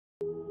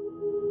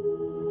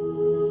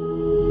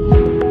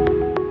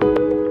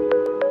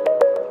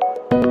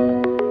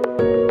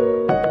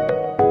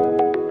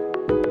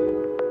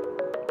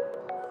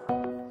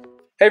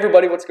Hey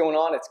everybody, what's going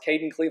on? It's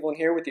Caden Cleveland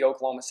here with the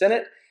Oklahoma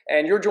Senate,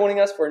 and you're joining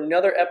us for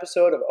another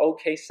episode of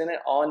OK Senate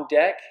on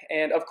Deck.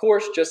 And of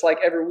course, just like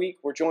every week,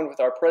 we're joined with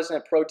our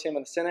President Pro Tem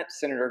of the Senate,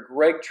 Senator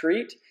Greg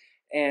Treat.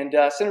 And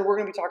Senator, we're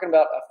going to be talking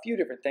about a few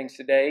different things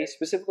today,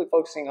 specifically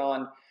focusing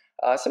on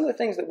some of the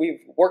things that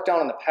we've worked on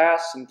in the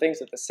past and things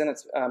that the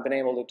Senate's been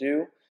able to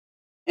do.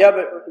 Yeah,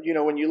 but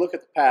when you look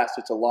at the past,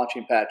 it's a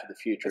launching pad to the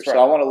future. That's right.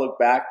 So I want to look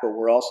back, but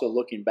we're also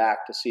looking back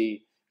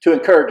to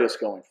encourage us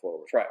going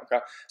forward. Right.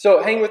 Okay.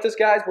 So hang with us,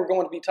 guys. We're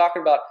going to be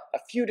talking about a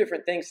few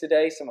different things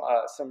today.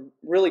 Some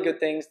really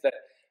good things that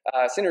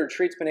Senator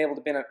Treat's been able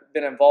to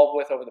been involved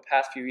with over the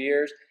past few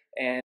years,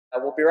 and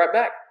we'll be right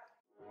back.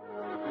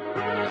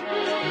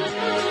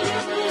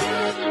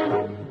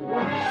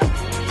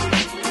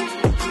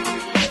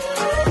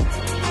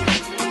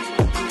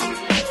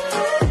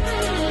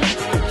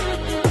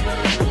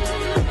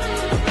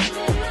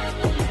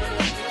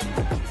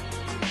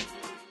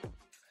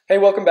 Hey,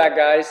 welcome back,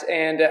 guys.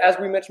 And as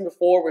we mentioned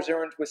before, we're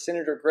joined with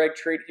Senator Greg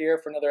Treat here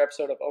for another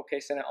episode of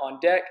OK Senate on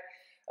Deck.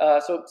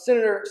 So,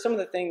 Senator, some of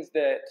the things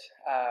that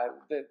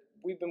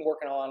we've been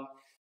working on,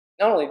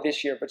 not only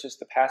this year, but just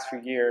the past few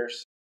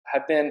years,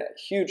 have been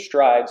huge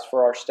strides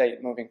for our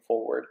state moving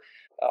forward.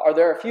 Are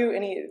there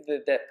any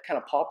that kind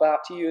of pop out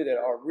to you that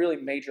are really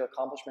major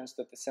accomplishments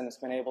that the Senate's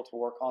been able to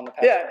work on the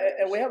past few years?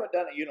 And we haven't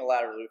done it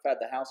unilaterally. We've had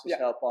the House's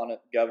help on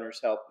it, the governor's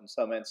help in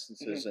some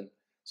instances, and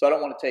so I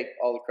don't want to take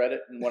all the credit.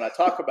 And when I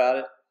talk about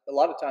it, a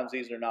lot of times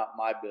these are not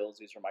my bills;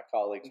 these are my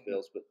colleagues'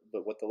 bills.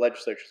 But what the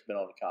legislature's been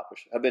able to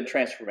accomplish have been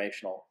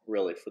transformational,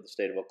 really, for the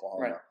state of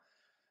Oklahoma. Right.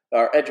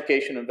 Our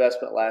education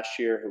investment last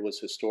year was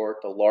historic,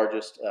 the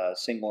largest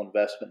single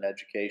investment in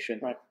education.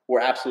 Right.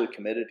 We're absolutely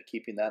committed to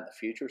keeping that in the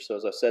future. So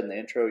as I said in the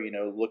intro,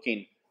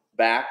 looking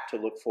back to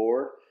look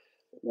forward,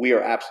 we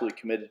are absolutely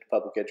committed to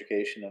public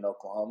education in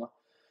Oklahoma.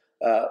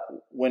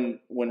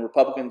 When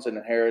Republicans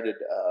inherited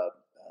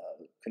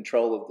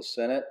control of the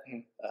Senate,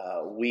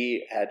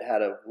 we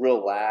had a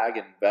real lag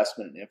in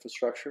investment in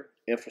infrastructure.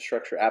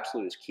 Infrastructure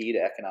absolutely is key to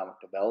economic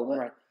development.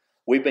 Right.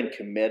 We've been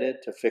committed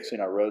to fixing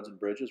our roads and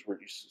bridges. We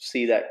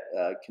see that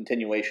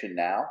continuation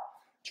now.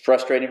 It's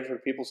frustrating for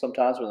people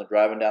sometimes when they're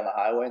driving down the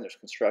highway and there's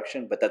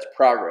construction, but that's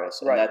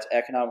progress, and that's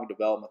economic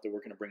development that we're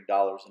going to bring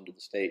dollars into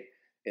the state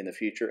in the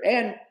future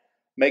and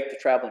make the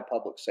traveling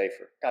public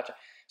safer. Gotcha.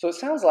 So it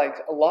sounds like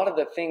a lot of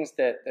the things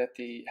that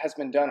has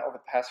been done over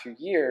the past few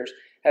years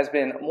has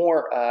been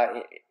more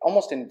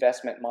almost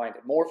investment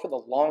minded, more for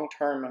the long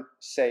term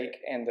sake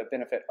and the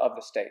benefit of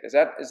the state. Is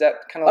that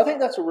kind of? I think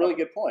that's a really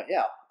good point.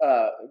 Yeah,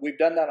 we've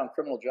done that on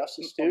criminal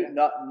justice too. Okay.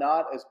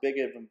 Not as big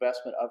of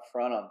investment up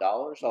front on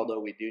dollars, although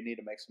we do need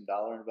to make some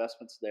dollar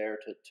investments there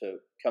to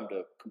come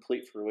to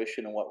complete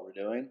fruition in what we're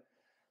doing.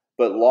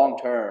 But long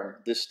term,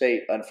 this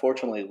state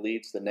unfortunately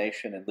leads the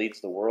nation and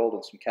leads the world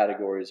in some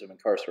categories of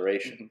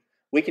incarceration.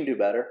 We can do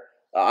better.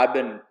 I've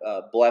been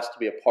blessed to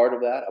be a part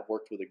of that. I've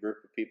worked with a group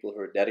of people who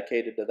are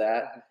dedicated to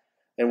that.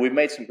 And we've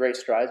made some great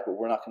strides, but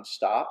we're not going to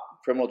stop.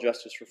 Criminal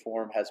justice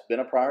reform has been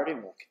a priority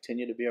and will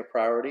continue to be a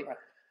priority.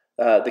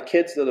 The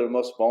kids that are the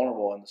most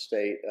vulnerable in the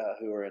state,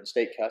 who are in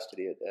state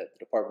custody at the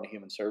Department of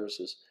Human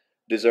Services,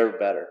 deserve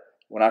better.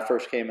 When I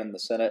first came in the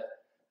Senate,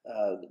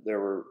 there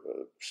were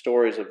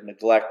stories of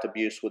neglect,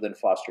 abuse within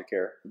foster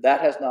care.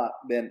 That has not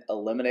been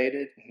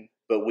eliminated,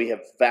 but we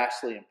have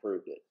vastly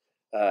improved it.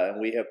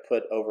 And we have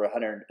put over I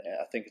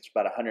think it's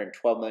about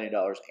 $112 million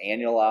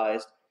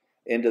annualized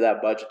into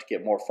that budget to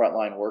get more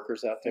frontline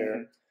workers out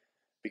there.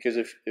 Because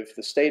if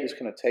the state is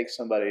going to take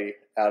somebody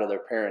out of their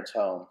parents'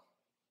 home,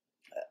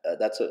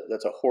 that's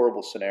a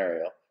horrible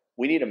scenario.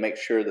 We need to make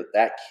sure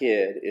that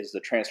kid is the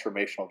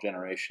transformational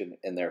generation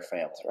in their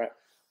family. That's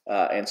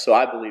right. And so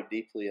I believe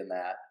deeply in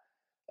that.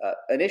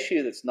 An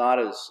issue that's not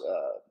as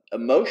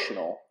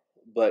emotional,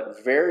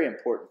 but very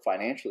important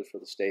financially for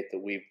the state that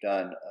we've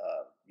done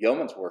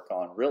yeoman's work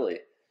on, really,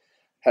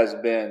 has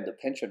been the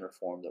pension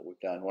reform that we've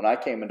done. When I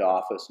came into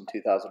office in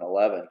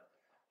 2011,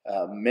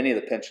 many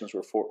of the pensions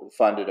were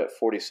funded at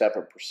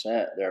 47%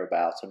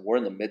 thereabouts, and we're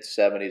in the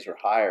mid-70s or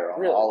higher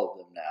on all of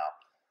them now.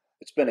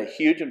 It's been a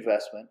huge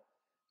investment.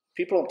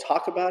 People don't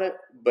talk about it,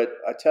 but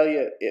I tell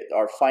you,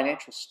 our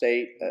financial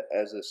state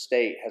as a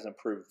state has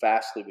improved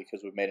vastly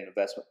because we've made an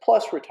investment.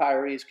 Plus,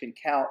 retirees can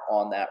count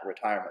on that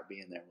retirement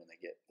being there when they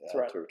get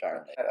to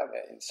retirement.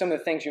 Some of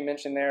the things you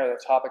mentioned there,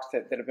 the topics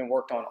that have been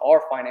worked on,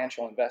 are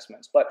financial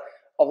investments. But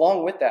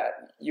along with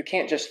that, you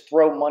can't just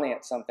throw money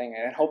at something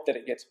and hope that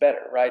it gets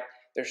better, right?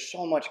 There's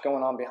so much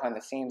going on behind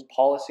the scenes,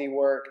 policy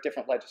work,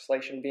 different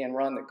legislation being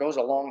run that goes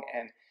along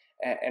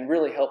and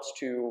really helps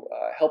to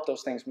help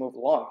those things move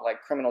along,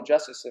 like criminal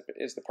justice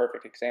is the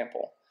perfect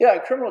example. Yeah,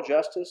 in criminal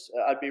justice,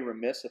 I'd be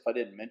remiss if I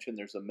didn't mention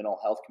there's a mental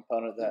health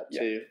component of that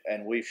too.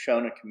 And we've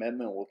shown a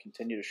commitment, we'll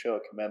continue to show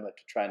a commitment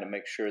to trying to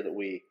make sure that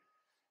we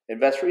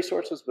invest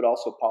resources, but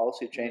also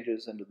policy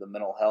changes into the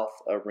mental health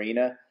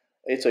arena.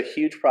 It's a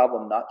huge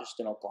problem, not just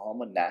in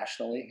Oklahoma,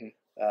 nationally,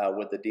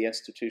 with the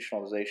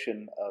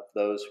deinstitutionalization of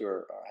those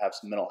who have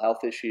some mental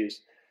health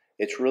issues.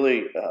 It's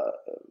really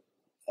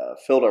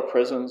filled our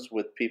prisons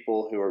with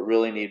people who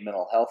really need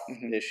mental health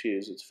Mm-hmm.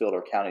 issues. It's filled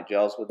our county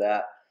jails with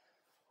that.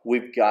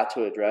 We've got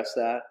to address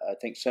that. I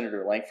think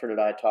Senator Langford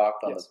and I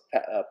talked on Yes.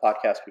 the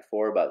podcast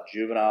before about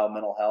juvenile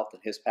mental health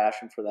and his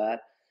passion for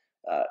that.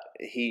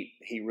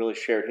 He really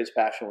shared his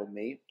passion with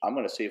me. I'm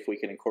going to see if we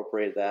can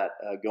incorporate that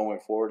going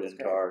forward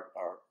into our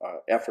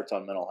efforts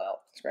on mental health.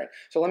 That's great.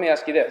 So let me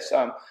ask you this.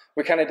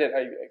 We kind of did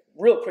a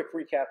real quick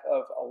recap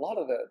of a lot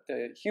of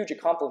the huge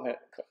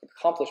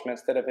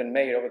accomplishments that have been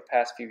made over the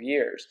past few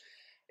years.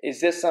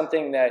 Is this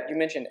something that you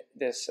mentioned,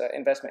 this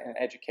investment in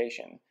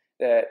education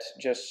that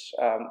just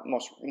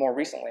more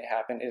recently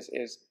happened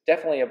is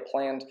definitely a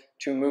plan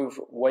to move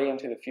way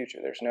into the future?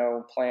 There's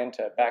no plan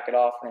to back it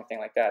off or anything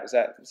like that. Is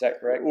that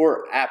correct?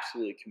 We're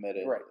absolutely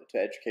committed Right. to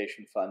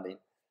education funding.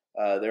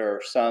 There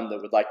are some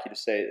that would like you to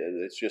say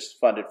that it's just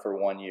funded for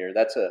 1 year.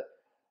 That's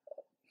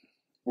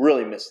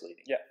really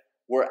misleading. Yeah.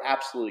 We're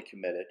absolutely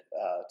committed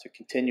to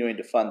continuing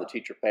to fund the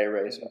teacher pay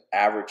raise,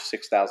 average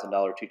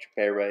 $6,000 teacher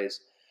pay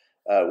raise.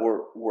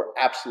 We're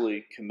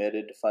absolutely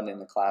committed to funding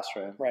the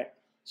classroom. Right.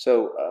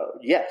 So,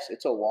 yes,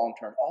 it's a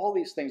long-term. All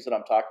these things that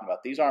I'm talking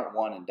about, these aren't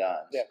one and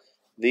done. Yeah.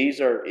 These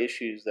are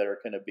issues that are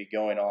going to be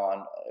going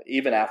on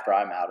even after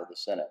I'm out of the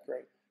Senate.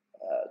 Great.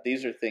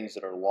 These are things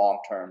that are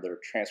long-term, that are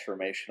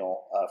transformational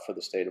for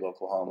the state of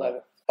Oklahoma. Love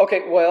it.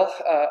 Okay, well,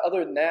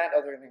 other than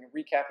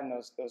recapping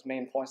those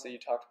main points that you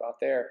talked about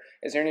there,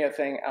 is there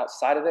anything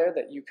outside of there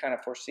that you kind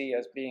of foresee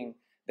as being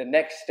the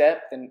next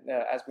step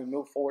as we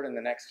move forward in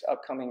the next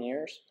upcoming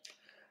years?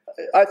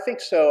 I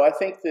think so. I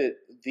think that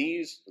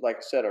these, like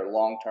I said, are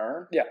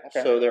long-term. Yeah.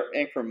 Okay. So they're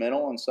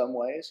incremental in some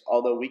ways,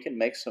 although we can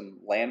make some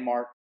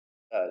landmark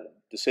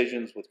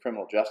decisions with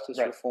criminal justice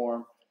Right.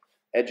 reform.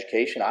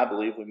 Education, I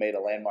believe we made a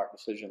landmark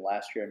decision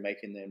last year in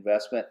making the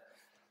investment.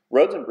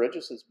 Roads and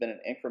bridges has been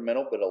an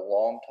incremental but a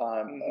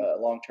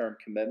long-term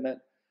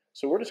commitment.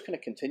 So we're just going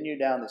to continue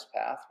down this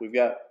path. We've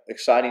got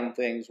exciting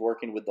things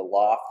working with the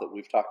loft that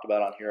we've talked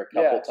about on here a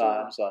couple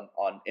times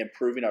on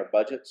improving our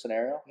budget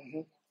scenario.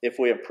 Mm-hmm. If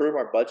we improve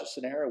our budget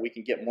scenario, we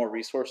can get more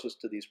resources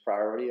to these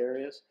priority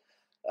areas.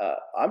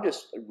 I'm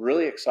just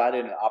really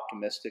excited and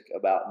optimistic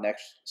about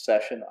next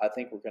session. I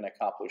think we're going to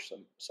accomplish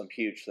some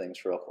huge things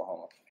for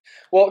Oklahoma.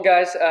 Well,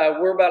 guys,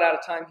 we're about out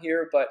of time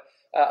here, but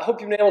I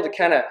hope you've been able to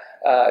kind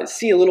of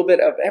see a little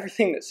bit of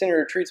everything that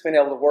Senator Treat's been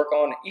able to work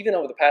on, even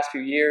over the past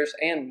few years,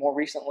 and more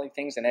recently,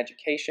 things in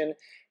education,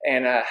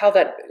 and how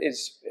that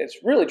is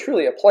really,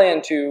 truly a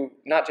plan to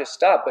not just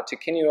stop, but to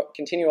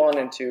continue on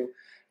into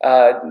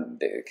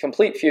the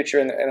complete future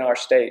in our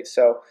state.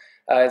 So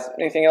is there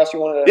anything else you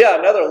wanted to... Yeah,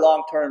 another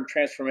long-term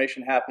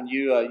transformation happened.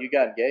 You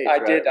got engaged, I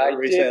right? did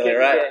Recently, get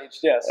right? engaged,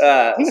 yes.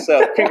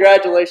 So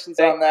congratulations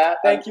on that.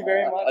 Thank you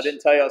very much. I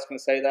didn't tell you I was going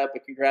to say that,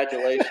 but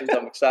congratulations.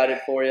 I'm excited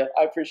for you.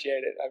 I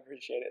appreciate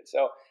it.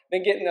 So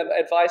been getting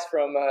advice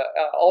from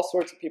all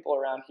sorts of people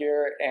around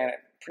here, and it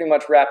pretty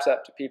much wraps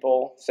up to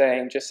people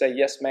saying, just say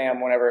yes, ma'am,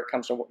 whenever it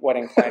comes to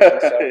wedding planning.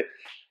 So it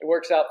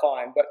works out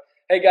fine. But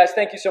hey, guys,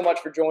 thank you so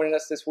much for joining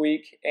us this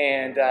week,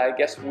 and I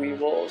guess we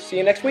will see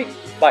you next week.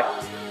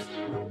 Bye.